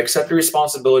where I accepted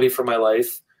responsibility for my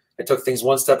life. I took things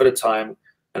one step at a time,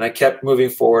 and I kept moving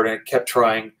forward, and I kept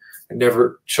trying, and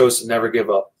chose to never give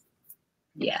up.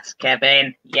 Yes,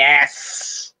 Kevin.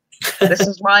 Yes. This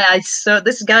is why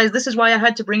this is why I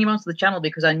had to bring him onto the channel,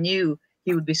 because I knew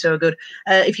He would be so good.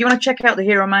 If you want to check out the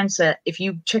Hero Mindset, if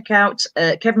you check out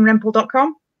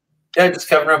kevinrempel.com. Yeah, just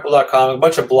kevinrempel.com. A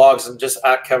bunch of blogs and just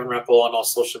at Kevin Rempel on all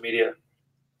social media.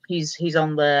 He's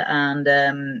on there,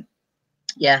 and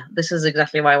yeah, this is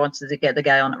exactly why I wanted to get the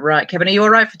guy on. Right, Kevin, are you all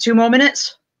right for 2 more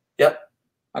minutes? Yep.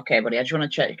 Okay, buddy. I just want to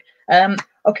check.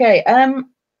 Okay.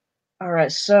 All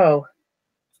right. So,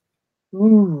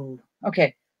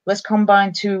 okay. Let's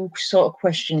combine 2 sort of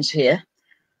questions here.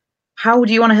 How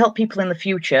do you want to help people in the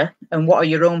future, and what are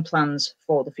your own plans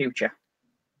for the future?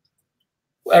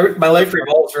 My life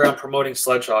revolves around promoting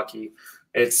sledge hockey.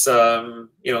 It's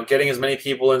getting as many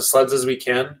people in sleds as we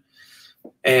can,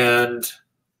 and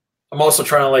I'm also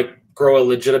trying to like grow a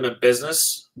legitimate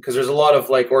business, because there's a lot of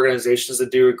like organizations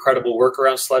that do incredible work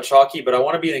around sledge hockey, but I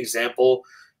want to be an example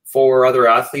for other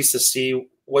athletes to see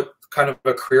what kind of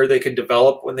a career they could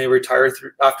develop when they retire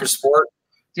after sport.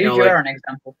 Dude, you're an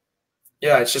example.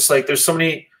 Yeah, it's just like there's so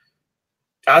many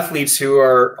athletes who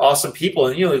are awesome people,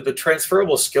 and the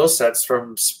transferable skill sets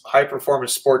from high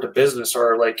performance sport to business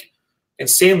are like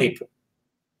insanely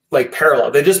like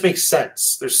parallel. They just make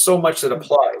sense. There's so much that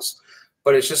applies,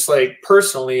 but it's just like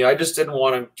personally, I just didn't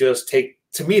want to just take.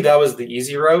 To me, that was the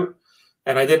easy route,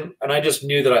 and I just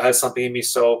knew that I had something in me.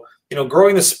 So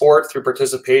growing the sport through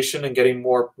participation and getting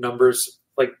more numbers,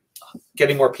 like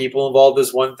getting more people involved,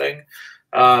 is one thing.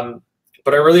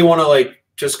 But I really want to like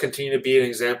just continue to be an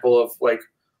example of like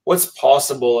what's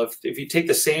possible if you take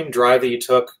the same drive that you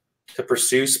took to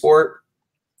pursue sport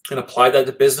and apply that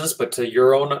to business, but to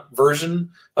your own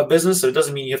version of business. So it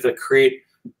doesn't mean you have to create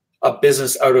a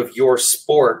business out of your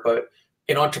sport, but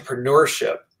in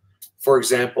entrepreneurship, for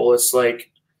example, it's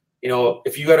like,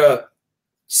 if you got to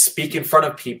speak in front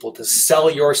of people to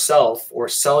sell yourself or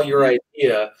sell your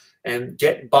idea and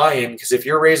get buy-in, because if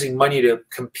you're raising money to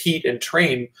compete and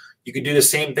train, you could do the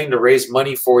same thing to raise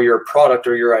money for your product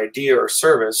or your idea or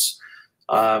service.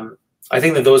 I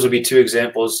think that those would be 2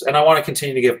 examples. And I want to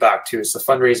continue to give back too. It's the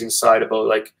fundraising side about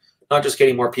like not just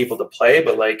getting more people to play,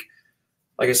 but like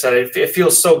I said, it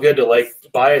feels so good to like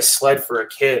buy a sled for a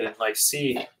kid and like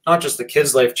see not just the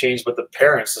kid's life change, but the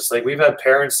parents. It's like we've had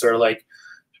parents that are like,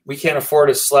 we can't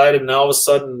afford a sled, and now all of a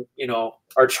sudden,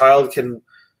 our child can,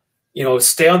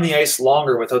 stay on the ice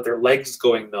longer without their legs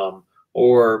going numb,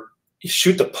 or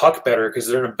shoot the puck better because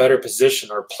they're in a better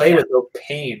position, or play without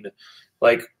pain.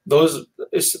 Like those,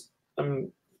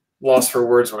 I'm lost for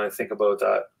words when I think about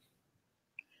that.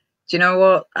 Do you know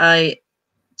what? I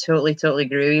totally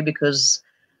agree with you, because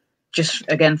just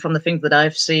again, from the things that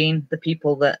I've seen, the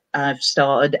people that I've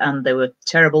started and they were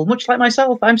terrible, much like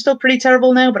myself. I'm still pretty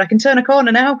terrible now, but I can turn a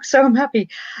corner now, so I'm happy.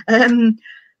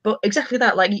 But exactly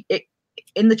that, like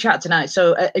in the chat tonight.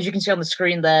 So as you can see on the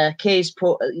screen there, Kay's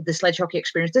put the sledge hockey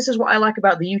experience. This is what I like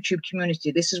about the YouTube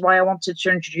community. This is why I wanted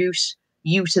to introduce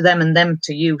you to them and them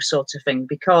to you, sort of thing,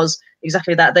 because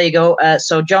exactly that. There you go.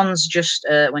 So John's just,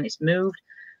 when it's moved,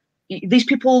 these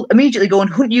people immediately go and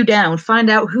hunt you down, find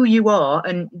out who you are,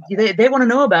 and they want to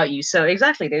know about you. So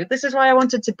exactly, dude. This is why I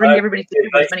wanted to bring everybody to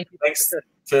as many people. Thanks to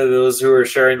those who are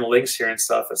sharing the links here and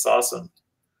stuff. It's awesome.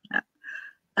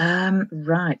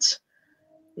 Right.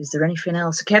 Is there anything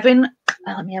else, Kevin?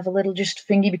 Let me have a little just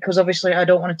thingy, because obviously I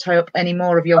don't want to tie up any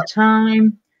more of your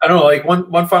time. I don't know. Like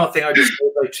one final thing I just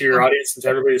would like to your audience and to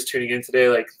everybody who's tuning in today.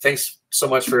 Like, thanks so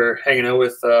much for hanging out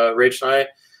with Rach and I.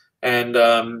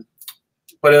 And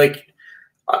but like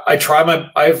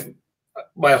I've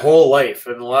my whole life,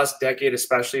 in the last decade,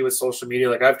 especially with social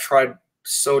media, like I've tried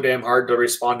so damn hard to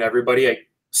respond to everybody. I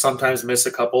sometimes miss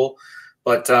a couple,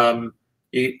 but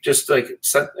you just like,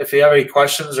 if you have any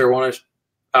questions or want to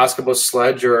ask about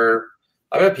Sledge, or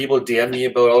I've had people DM me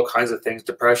about all kinds of things,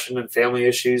 depression and family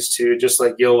issues too, just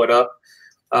like, yo, what up?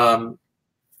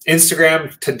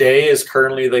 Instagram today is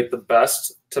currently like the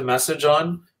best to message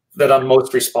on, that I'm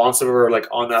most responsive, or like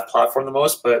on that platform the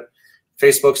most, but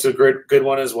Facebook's a good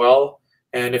one as well.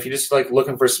 And if you just like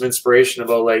looking for some inspiration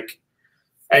about like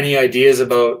any ideas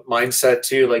about mindset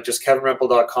too, like just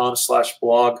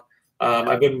kevinrempel.com/blog.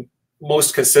 I've been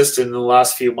most consistent in the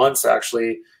last few months,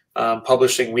 actually,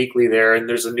 publishing weekly there, and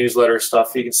there's a newsletter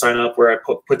stuff you can sign up where I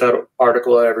put that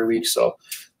article out every week. So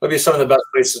that'll be some of the best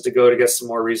places to go to get some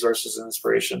more resources and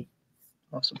inspiration.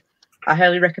 Awesome. I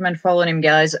highly recommend following him,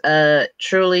 guys.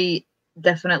 Truly,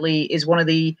 definitely is one of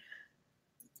the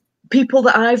people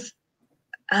that I've,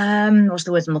 what's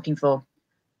the words I'm looking for?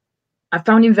 I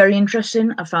found him very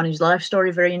interesting. I found his life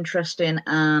story very interesting.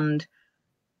 And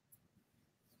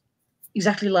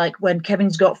exactly like when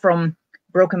Kevin's got from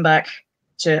broken back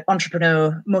to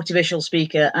entrepreneur, motivational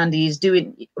speaker, and he's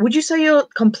doing, would you say you're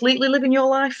completely living your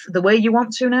life the way you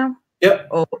want to now? Yep.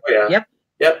 Oh, yeah. Yep.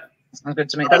 Yep. Sounds good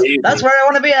to me. That's where I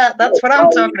want to be at. That's what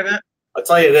I'm talking about. I'll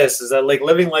tell you this, is that like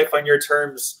living life on your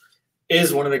terms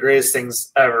is one of the greatest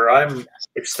things ever. I'm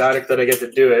ecstatic that I get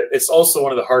to do it. It's also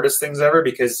one of the hardest things ever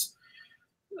because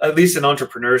at least in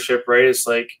entrepreneurship, right? It's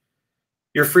like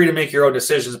you're free to make your own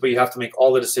decisions, but you have to make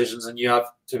all the decisions and you have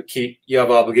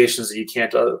obligations that you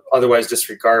can't otherwise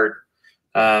disregard.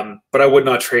 But I would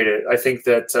not trade it. I think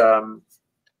that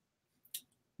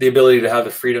the ability to have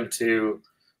the freedom to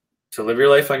live your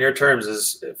life on your terms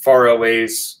is far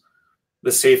outweighs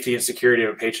the safety and security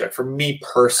of a paycheck for me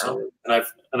personally.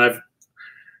 And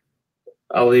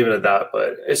I'll leave it at that,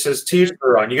 but it's just to each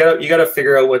their own. You gotta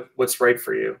figure out what's right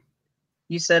for you.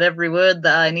 You said every word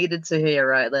that I needed to hear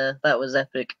right there. That was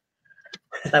epic.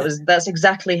 That's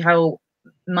exactly how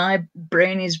my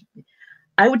brain is.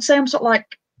 I would say I'm sort of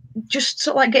like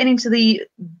getting into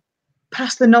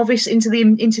past the novice into the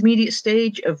intermediate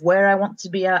stage of where I want to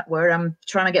be at, where I'm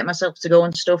trying to get myself to go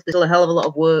and stuff. There's still a hell of a lot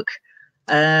of work,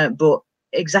 but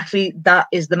exactly that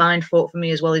is the mind thought for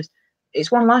me as well.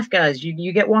 It's one life, guys.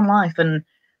 You get one life, and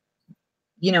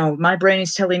you know my brain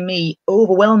is telling me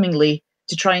overwhelmingly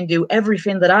to try and do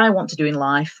everything that I want to do in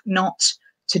life, not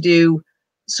to do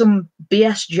some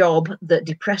BS job that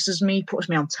depresses me, puts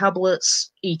me on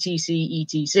tablets,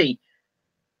 etc.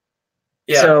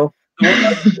 Yeah. So one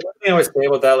thing I always say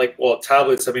about that, like, well,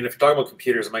 tablets, I mean, if you're talking about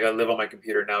computers, I'm like, I live on my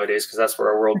computer nowadays because that's where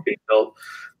our world's being built.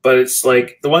 But it's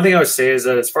like, the one thing I would say is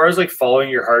that as far as like following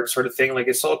your heart sort of thing, like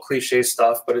it's all cliche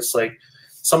stuff, but it's like,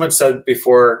 someone said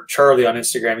before, Charlie on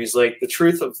Instagram, he's like, the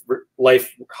truth of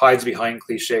life hides behind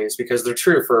cliches because they're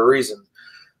true for a reason.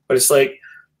 But it's like,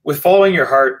 with following your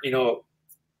heart, you know,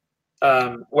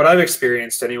 what I've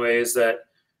experienced anyway is that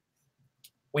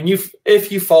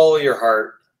if you follow your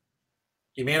heart,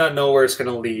 you may not know where it's going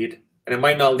to lead, and it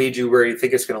might not lead you where you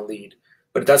think it's going to lead,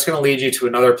 but that's going to lead you to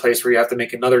another place where you have to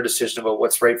make another decision about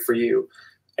what's right for you.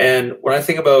 And when I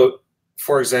think about,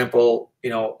 for example, you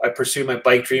know, I pursued my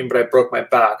bike dream, but I broke my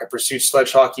back. I pursued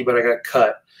sledge hockey, but I got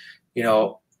cut. You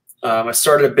know, I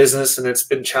started a business and it's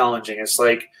been challenging. It's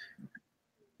like,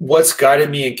 what's guided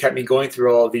me and kept me going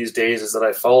through all of these days is that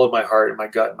I followed my heart and my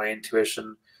gut and my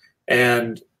intuition.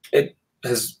 And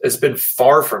it's been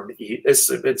far from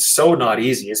it's so not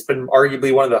easy. It's been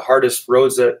arguably one of the hardest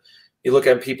roads that you look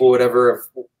at people would ever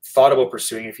have thought about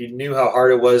pursuing. If you knew how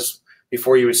hard it was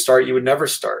before you would start, you would never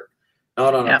start.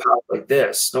 Not on a path like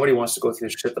this. Nobody wants to go through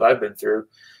the shit that I've been through.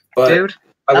 But dude,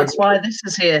 that's why this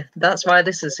is here. That's why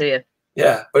this is here.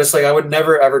 Yeah, but it's like I would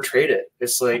never ever trade it.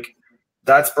 It's like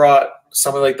that's brought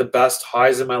some of like the best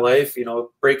highs in my life. You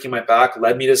know, breaking my back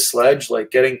led me to Sledge.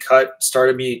 Like getting cut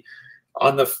started me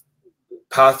on the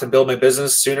path to build my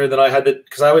business sooner than I had to,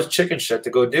 because I was chicken shit to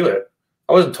go do it.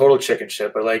 I wasn't total chicken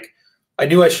shit, but like I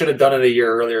knew I should have done it a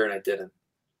year earlier and I didn't.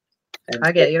 And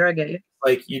I get you.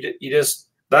 Like you just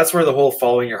that's where the whole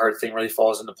following your heart thing really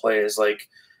falls into play. Is like,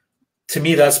 to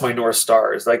me, that's my North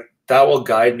Star. Is like that will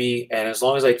guide me, and as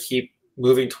long as I keep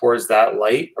moving towards that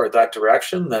light or that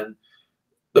direction, then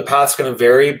the path's going to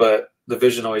vary, but the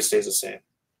vision always stays the same.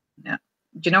 Yeah.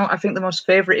 Do you know what I think the most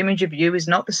favorite image of you is?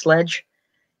 Not the sledge.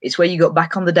 It's where you got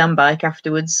back on the damn bike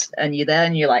afterwards and you're there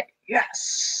and you're like,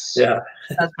 yes. Yeah.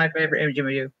 That's my favorite image of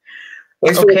you.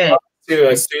 Thanks okay.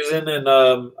 To Susan and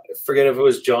I forget if it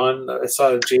was John. I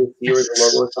saw JC or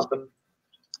the logo or something.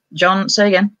 John, say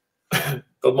again.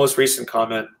 The most recent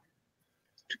comment.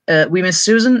 We miss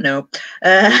Susan? No.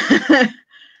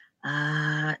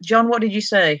 John, what did you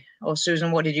say? Or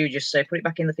Susan, what did you just say? Put it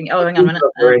back in the thing. Oh, hang on a minute.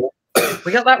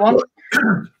 We got that one.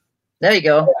 There you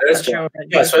go.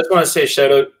 Yeah, so I just want to say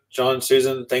shout out John,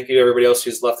 Susan. Thank you to everybody else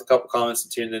who's left a couple comments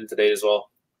and tuned in today as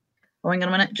well. Oh, hang on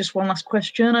a minute. Just one last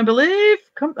question, I believe.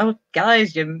 Come, oh,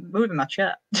 guys, you're moving my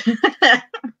chat.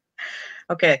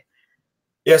 Okay.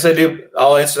 Yes, I do.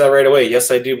 I'll answer that right away.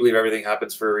 Yes, I do believe everything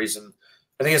happens for a reason.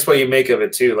 I think it's what you make of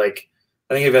it too. Like,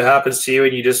 I think if it happens to you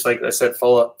and you just, like I said,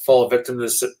 fall a victim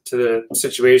to the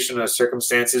situation or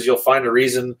circumstances, you'll find a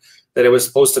reason that it was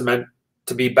supposed to meant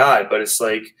to be bad. But it's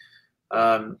like,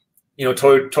 you know,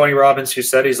 Tony Robbins, who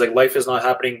said, he's like, life is not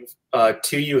happening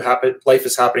to you, life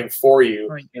is happening for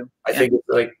you. I think it's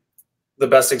like the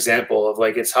best example of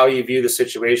like, it's how you view the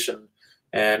situation.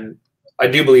 And I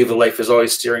do believe that life is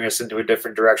always steering us into a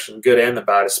different direction, good and the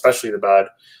bad, especially the bad.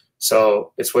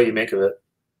 So it's what you make of it.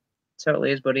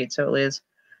 Totally is, buddy. It totally is.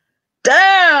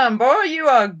 Damn, boy, you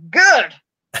are good.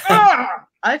 Oh,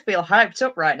 I feel hyped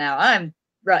up right now. I'm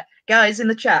right. Guys in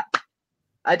the chat,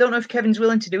 I don't know if Kevin's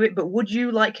willing to do it, but would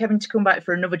you like Kevin to come back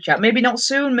for another chat? Maybe not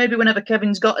soon, maybe whenever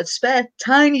Kevin's got a spare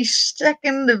tiny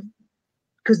second of,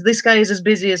 because this guy is as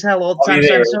busy as hell all the time.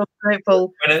 So I'm so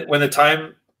grateful.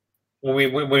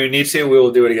 When we need to, we will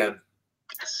do it again.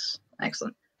 Yes.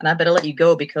 Excellent. And I better let you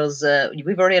go because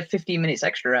we've already had 15 minutes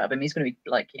extra out of him. He's going to be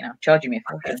like, charging me a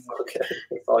fortune.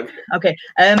 Okay.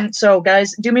 Okay. So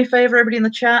guys, do me a favor, everybody in the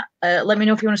chat. Let me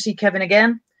know if you want to see Kevin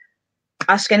again.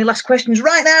 Ask any last questions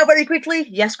right now, very quickly.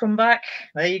 Yes, come back.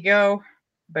 There you go.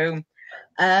 Boom.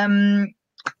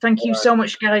 Thank you so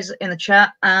much, guys, in the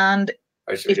chat. And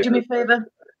if do me a favor,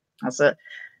 that's it.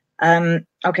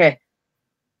 Okay.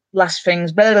 Last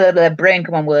things. Blah, blah, blah, brain,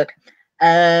 come on, work.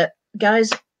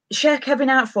 Guys, share Kevin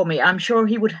out for me. I'm sure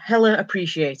he would hella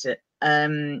appreciate it.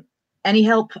 Any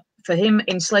help for him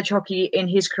in sledge hockey in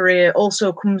his career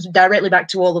also comes directly back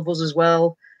to all of us as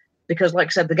well, because, like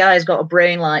I said, the guy's got a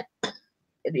brain like,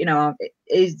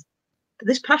 is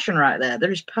this passion right there.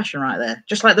 There is passion right there,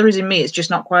 just like there is in me. It's just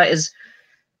not quite as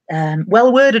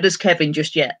well worded as Kevin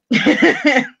just yet.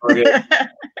 There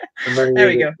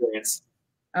we go.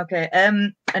 Okay,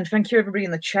 and thank you everybody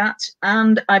in the chat.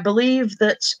 And I believe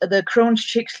that the Crohn's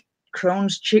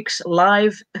Chicks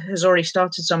live has already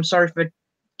started, so I'm sorry for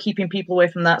keeping people away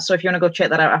from that. So if you want to go check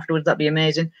that out afterwards, that'd be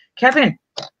amazing. Kevin,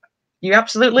 you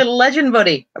absolute little legend,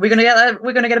 buddy. Are we gonna get that?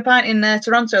 We're gonna get a pint in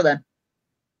Toronto then.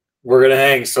 We're gonna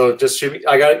hang. So just shoot me.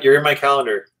 I got it. You're in my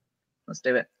calendar. Let's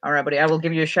do it. All right, buddy. I will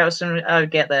give you a shout as soon as I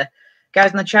get there.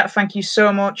 Guys in the chat, thank you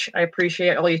so much. I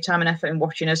appreciate all your time and effort in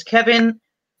watching us. Kevin,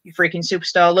 you freaking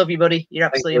superstar. Love you, buddy. You're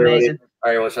absolutely amazing.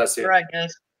 All right, we'll chat soon. All right,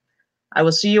 guys. I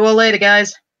will see you all later,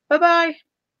 guys. Bye-bye.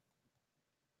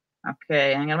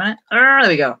 Okay, hang on a minute. There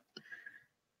we go.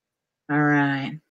 All right.